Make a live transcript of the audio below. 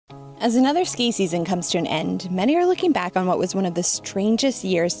As another ski season comes to an end, many are looking back on what was one of the strangest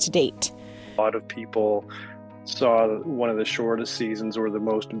years to date. A lot of people saw one of the shortest seasons or the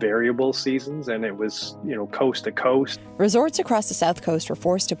most variable seasons, and it was, coast to coast. Resorts across the South Coast were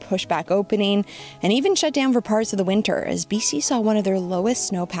forced to push back opening and even shut down for parts of the winter as BC saw one of their lowest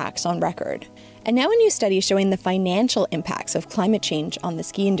snowpacks on record. And now a new study is showing the financial impacts of climate change on the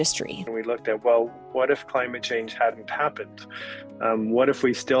ski industry. We looked at, what if climate change hadn't happened? What if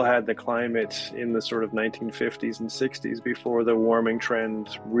we still had the climate in the sort of 1950s and 60s before the warming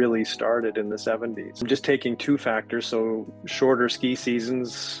trend really started in the 70s? I'm just taking two factors, so shorter ski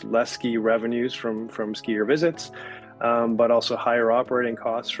seasons, less ski revenues from skier visits, but also higher operating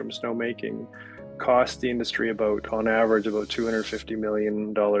costs from snowmaking. Cost the industry on average about $250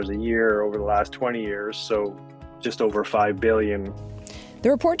 million a year over the last 20 years, so just over $5 billion.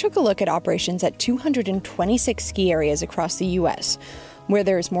 The report took a look at operations at 226 ski areas across the U.S., where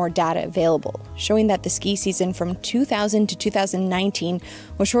there's more data available, showing that the ski season from 2000 to 2019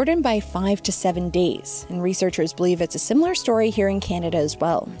 was shortened by 5 to 7 days, and researchers believe it's a similar story here in Canada as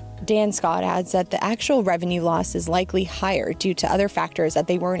well. Dan Scott adds that the actual revenue loss is likely higher due to other factors that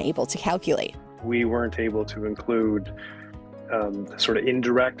they weren't able to calculate. We weren't able to include sort of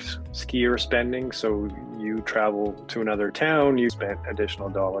indirect skier spending. So you travel to another town, you spent additional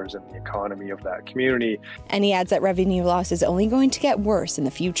dollars in the economy of that community. And he adds that revenue loss is only going to get worse in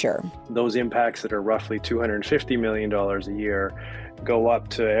the future. Those impacts that are roughly $250 million a year go up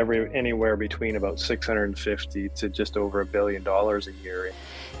to anywhere between about $650 to just over $1 billion a year.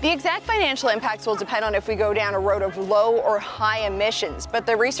 The exact financial impacts will depend on if we go down a road of low or high emissions, but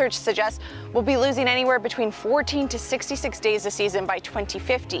the research suggests we'll be losing anywhere between 14 to 66 days a season by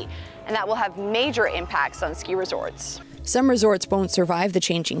 2050, and that will have major impacts on ski resorts. Some resorts won't survive the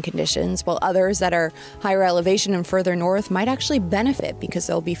changing conditions, while others that are higher elevation and further north might actually benefit because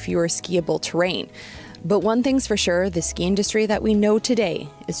there'll be fewer skiable terrain. But one thing's for sure, the ski industry that we know today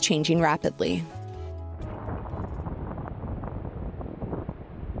is changing rapidly.